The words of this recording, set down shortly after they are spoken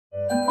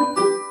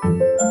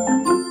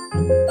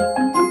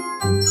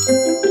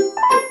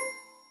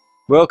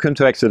Welcome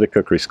to Exeter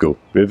Cookery School.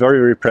 We're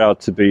very proud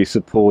to be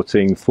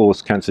supporting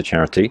Force Cancer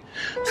Charity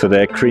for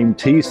their cream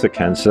teas for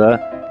cancer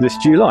this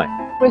July.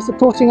 We're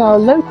supporting our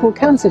local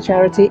cancer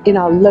charity in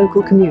our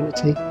local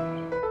community.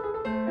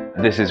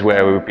 This is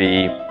where we'll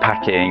be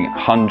packing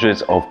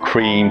hundreds of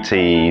cream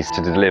teas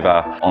to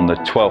deliver on the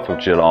 12th of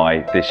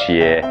July this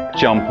year.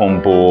 Jump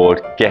on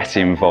board, get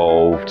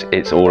involved.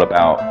 It's all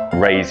about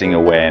raising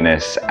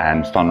awareness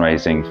and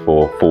fundraising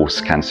for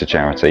Force Cancer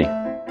Charity.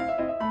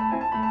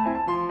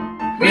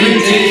 Cream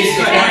teas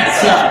for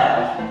cancer!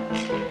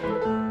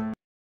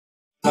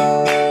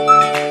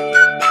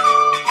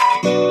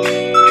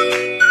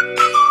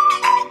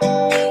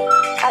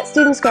 At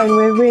Stephen's Grove,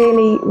 we're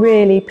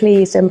really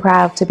pleased and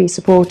proud to be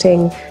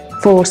supporting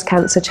Force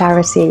Cancer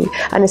Charity,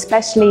 and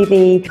especially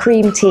the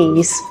cream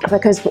teas,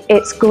 because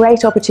it's a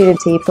great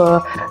opportunity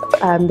for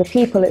the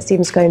people at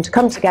Stephen's Grove to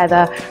come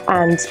together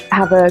and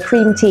have a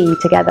cream tea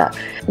together.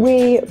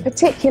 We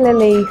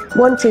particularly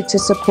wanted to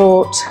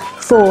support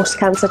Force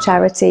Cancer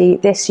Charity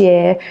this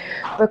year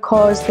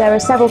because there are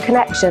several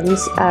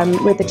connections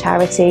with the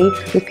charity,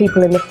 with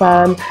people in the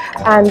firm,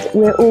 and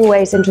we're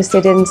always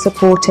interested in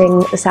supporting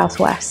the South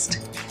West.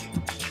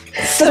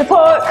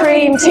 Support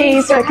cream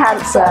teas for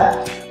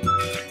cancer!